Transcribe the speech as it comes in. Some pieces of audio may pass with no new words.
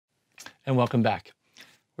and welcome back.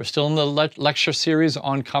 We're still in the lecture series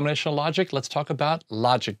on combinational logic. Let's talk about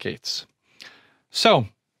logic gates. So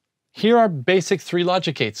here are basic three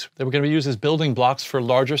logic gates that we're going to use as building blocks for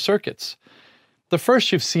larger circuits. The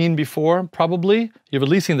first you've seen before, probably. You've at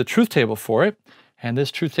least seen the truth table for it. And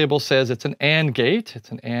this truth table says it's an AND gate.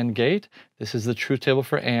 It's an AND gate. This is the truth table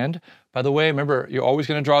for AND. By the way, remember, you're always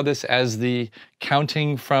going to draw this as the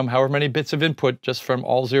counting from however many bits of input, just from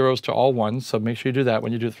all zeros to all ones. So make sure you do that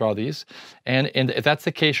when you draw these. And if that's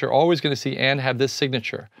the case, you're always going to see AND have this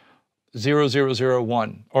signature, 0, 0, 0,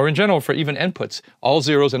 1. Or in general, for even inputs, all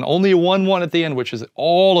zeros and only 1, 1 at the end, which is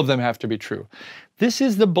all of them have to be true. This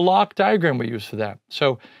is the block diagram we use for that.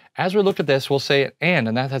 So as we look at this, we'll say and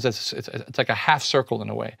that has it's like a half circle in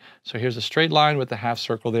a way. So here's a straight line with the half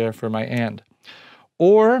circle there for my and.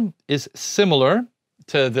 Or is similar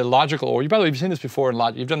to the logical or. By the way, you've seen this before in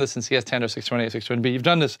logic. You've done this in CS10 or 620, 620B. You've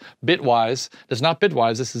done this bitwise. This is not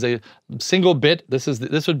bitwise. This is a single bit. This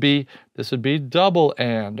would be double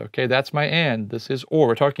and. Okay, that's my and. This is or.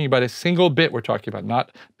 We're talking about a single bit. We're talking about,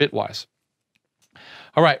 not bitwise.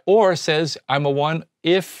 All right. Or says I'm a 1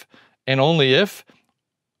 if and only if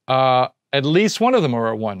at least one of them are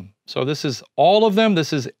a 1. So this is all of them,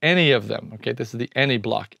 this is any of them. Okay, this is the any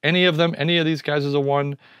block. Any of them, any of these guys is a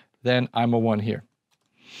 1, then I'm a 1 here.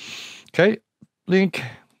 Okay, link.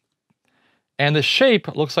 And the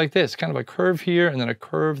shape looks like this, kind of a curve here, and then a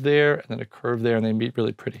curve there, and then a curve there, and they meet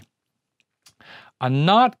really pretty. A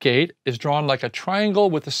NOT gate is drawn like a triangle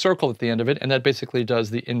with a circle at the end of it, and that basically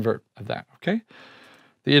does the invert of that, okay?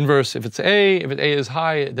 The inverse, if it's A, if A is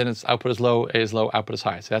high, then its output is low, A is low, output is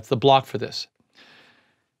high. So that's the block for this.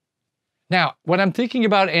 Now, when I'm thinking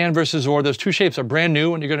about AND versus OR, those two shapes are brand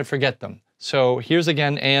new and you're going to forget them. So here's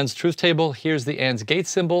again AND's truth table, here's the AND's gate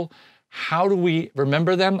symbol. How do we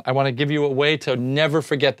remember them? I want to give you a way to never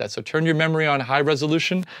forget that. So turn your memory on high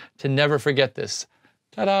resolution to never forget this.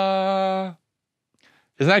 Ta-da!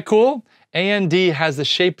 Isn't that cool? AND has the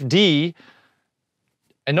shape D.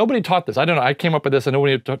 And nobody taught this. I don't know. I came up with this, and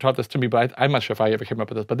nobody taught this to me, but I'm not sure if I ever came up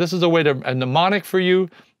with this. But this is a way to, a mnemonic for you.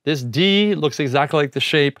 This D looks exactly like the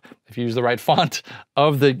shape, if you use the right font,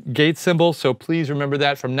 of the gate symbol. So please remember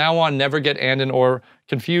that. From now on, never get AND and OR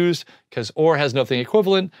confused, because OR has nothing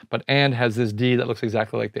equivalent, but AND has this D that looks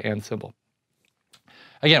exactly like the AND symbol.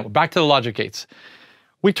 Again, we're back to the logic gates.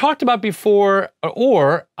 We talked about before,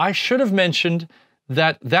 OR, I should have mentioned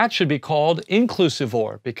that should be called inclusive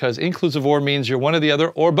OR, because inclusive OR means you're one or the other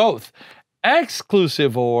or both.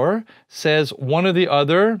 Exclusive OR says one or the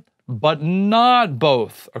other, but not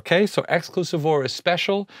both, okay? So exclusive OR is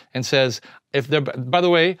special and says, if they're, by the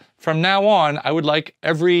way, from now on, I would like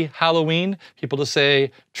every Halloween people to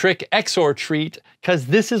say trick XOR treat, because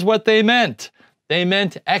this is what they meant. They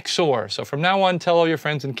meant XOR. So from now on, tell all your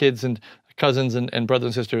friends and kids and cousins and brothers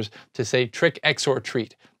and sisters to say trick XOR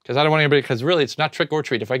treat. Because I don't want anybody, because really it's not trick or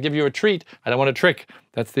treat. If I give you a treat, I don't want a trick.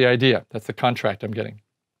 That's the idea. That's the contract I'm getting.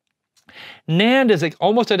 NAND is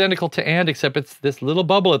almost identical to AND, except it's this little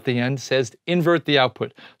bubble at the end says invert the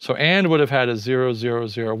output. So AND would have had a 0, 0,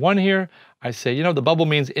 0, 1 here. I say, you know, the bubble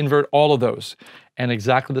means invert all of those. And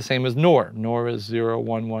exactly the same as NOR. NOR is 0,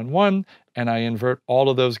 1, 1, 1. And I invert all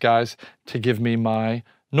of those guys to give me my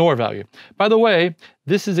NOR value. By the way,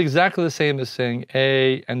 this is exactly the same as saying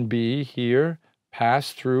A and B here.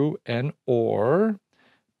 Passed through an OR,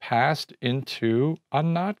 passed into a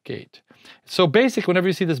NOT gate. So basically, whenever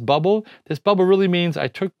you see this bubble really means I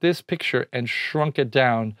took this picture and shrunk it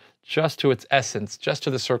down just to its essence, just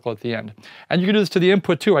to the circle at the end. And you can do this to the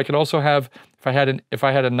input too. I could also have, if I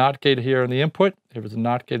had a NOT gate here in the input, if it was a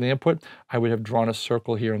NOT gate in the input, I would have drawn a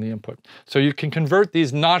circle here in the input. So you can convert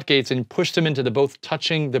these NOT gates and push them into the both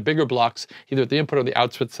touching the bigger blocks, either at the input or the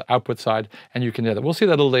output side, and you can do that. We'll see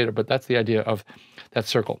that a little later, but that's the idea of that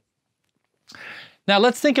circle. Now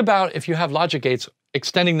let's think about if you have logic gates,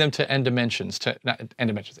 extending them to n dimensions,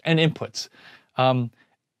 n inputs.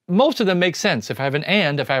 Most of them make sense. If I have an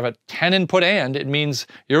AND, if I have a 10 input AND, it means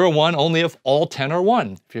you're a 1 only if all 10 are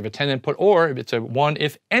 1. If you have a 10 input OR, it's a 1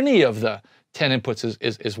 if any of the 10 inputs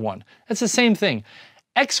is 1. That's the same thing.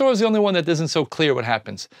 XOR is the only one that isn't so clear what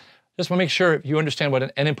happens. Just want to make sure you understand what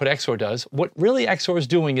an n input XOR does. What really XOR is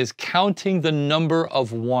doing is counting the number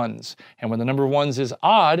of ones. And when the number of ones is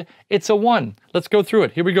odd, it's a 1. Let's go through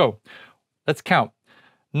it. Here we go. Let's count.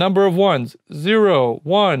 Number of ones, 0,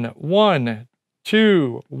 1, 1,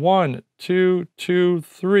 2, 1, 2, 2,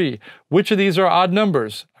 3. Which of these are odd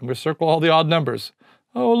numbers? I'm going to circle all the odd numbers.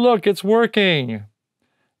 Oh, look, it's working.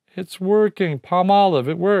 It's working. Palmolive,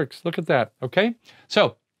 it works. Look at that, okay?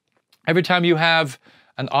 So every time you have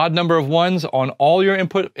an odd number of ones on all your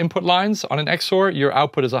input lines on an XOR, your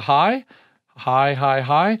output is a high. high, high,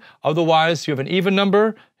 high. Otherwise, you have an even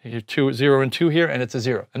number, 0 and 2 here, and it's a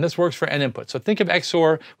 0. And this works for n inputs. So think of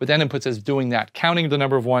XOR with n inputs as doing that, counting the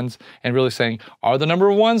number of ones and really saying, are the number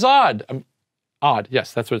of ones odd? Odd,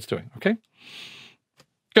 yes, that's what it's doing, okay?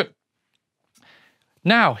 Good.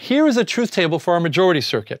 Now, here is a truth table for our majority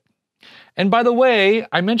circuit. And by the way,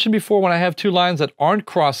 I mentioned before when I have two lines that aren't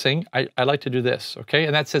crossing, I like to do this, okay?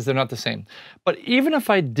 And that says they're not the same. But even if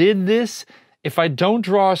I did this, if I don't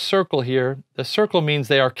draw a circle here, the circle means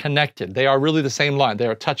they are connected. They are really the same line. They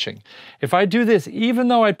are touching. If I do this, even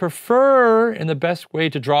though I prefer in the best way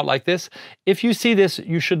to draw it like this, if you see this,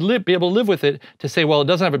 you should be able to live with it to say, well, it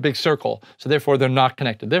doesn't have a big circle, so therefore they're not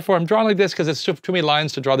connected. Therefore, I'm drawing like this because it's too many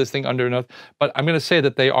lines to draw this thing under enough, but I'm going to say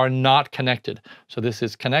that they are not connected. So this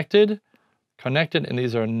is connected, connected, and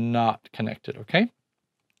these are not connected, okay?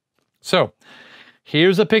 So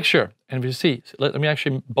here's a picture. And if you see, let me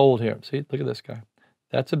actually bold here. See, look at this guy.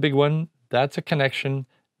 That's a big one. That's a connection.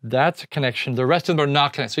 That's a connection. The rest of them are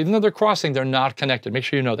not connected. So even though they're crossing, they're not connected. Make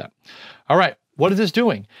sure you know that. All right, what is this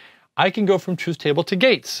doing? I can go from truth table to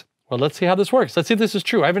gates. Well, let's see how this works. Let's see if this is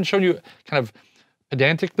true. I haven't shown you kind of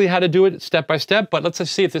pedantically how to do it step by step, but let's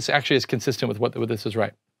just see if this actually is consistent with what this is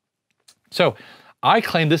right. So I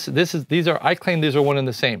claim these are one and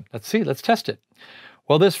the same. Let's see, let's test it.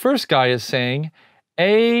 Well, this first guy is saying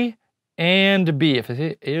A and B. If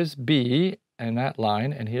here's B in that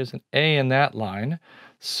line, and here's an A in that line,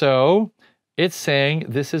 so it's saying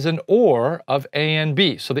this is an OR of A and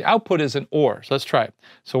B. So the output is an OR. So let's try it.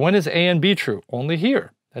 So when is A and B true? Only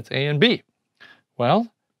here. That's A and B.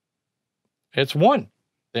 Well, it's 1.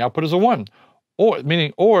 The output is a 1. Or,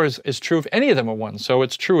 meaning OR is true if any of them are 1. So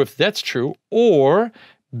it's true if that's true, or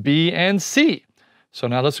B and C. So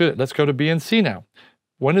now let's go to B and C now.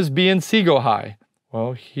 When does B and C go high?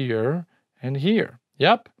 Well, here and here.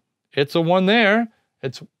 Yep, it's a 1 there.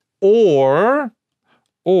 It's or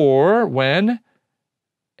when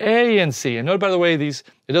A and C. And note, by the way, it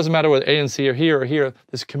doesn't matter whether A and C are here or here.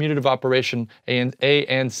 This commutative operation, A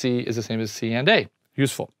and C is the same as C and A.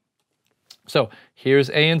 Useful. So here's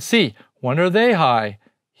A and C. When are they high?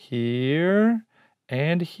 Here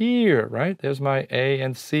and here, right? There's my A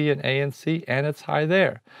and C, and it's high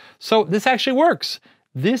there. So this actually works.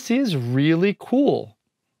 This is really cool.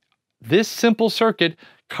 This simple circuit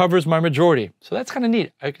covers my majority. So that's kind of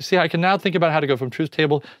neat. I can now think about how to go from truth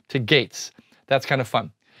table to gates. That's kind of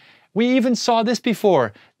fun. We even saw this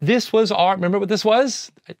before. This was remember what this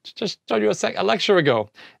was? I just showed you a lecture ago.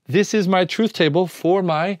 This is my truth table for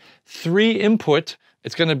my 3 input.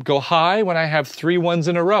 It's going to go high when I have 3 1s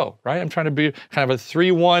in a row, right? I'm trying to be kind of a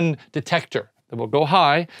 3-1 detector. It will go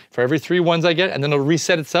high for every 3 1s I get, and then it'll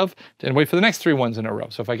reset itself and wait for the next 3 1s in a row.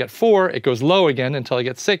 So if I get 4, it goes low again until I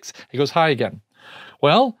get 6, it goes high again.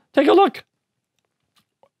 Well, take a look.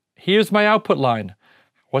 Here's my output line.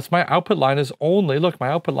 What's my output line is only, look, my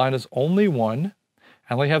output line is only 1.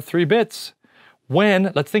 I only have 3 bits.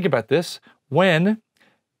 When, let's think about this, when,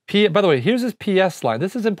 by the way, here's this PS line.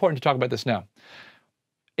 This is important to talk about this now.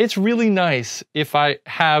 It's really nice if I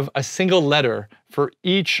have a single letter for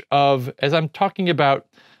each of, as I'm talking about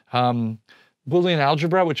Boolean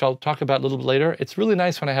algebra, which I'll talk about a little bit later, it's really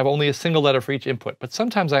nice when I have only a single letter for each input. But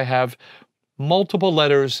sometimes I have multiple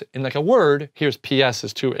letters in like a word. Here's PS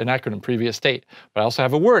is to an acronym, previous state. But I also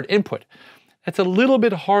have a word, input. It's a little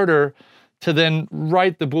bit harder to then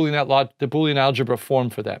write the Boolean algebra form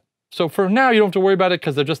for that. So for now, you don't have to worry about it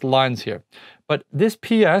because they're just lines here. But this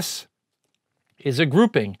PS is a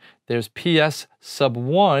grouping. There's PS sub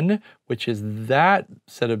 1, which is that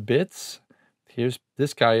set of bits.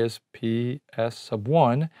 This guy is PS sub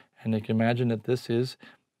 1, and you can imagine that this is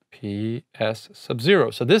PS sub 0.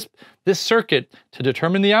 So this circuit, to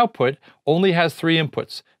determine the output, only has 3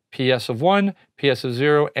 inputs, PS of 1, PS of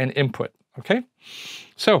 0, and input, okay?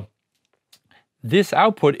 So this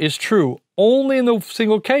output is true only in the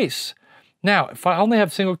single case. Now, if I only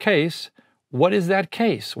have single case, what is that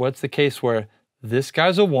case? What's the case where this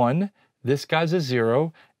guy's a 1, this guy's a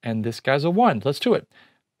 0, and this guy's a 1? Let's do it.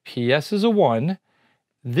 PS is a 1.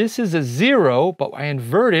 This is a 0, but I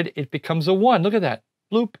invert it, it becomes a 1. Look at that.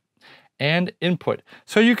 Bloop. And input.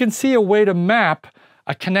 So you can see a way to map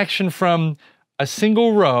a connection from a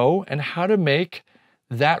single row and how to make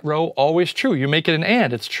that row always true. You make it an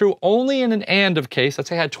AND. It's true only in an AND of case. Let's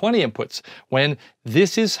say I had 20 inputs. When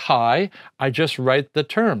this is high, I just write the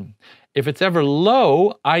term. If it's ever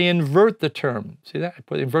low, I invert the term. See that?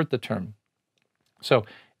 I invert the term. So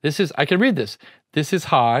this is, I can read this. This is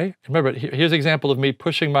high. Remember, here's an example of me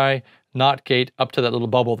pushing my NOT gate up to that little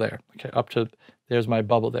bubble there. Okay, up to, there's my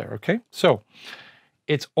bubble there, okay? So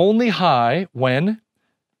it's only high when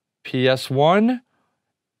PS1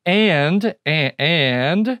 and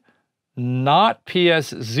not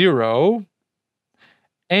PS0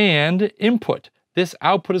 and input. This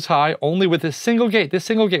output is high only with this single gate,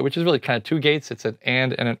 which is really kind of two gates. It's an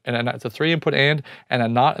and it's a 3-input and a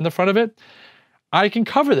not in the front of it. I can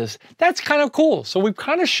cover this. That's kind of cool. So we've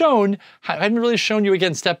kind of shown, I haven't really shown you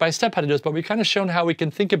again step by step how to do this, but we've kind of shown how we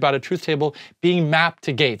can think about a truth table being mapped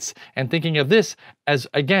to gates and thinking of this as,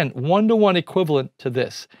 again, one-to-one equivalent to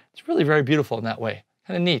this. It's really very beautiful in that way.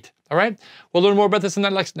 Kind of neat. All right? We'll learn more about this in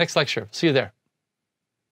that next lecture. See you there.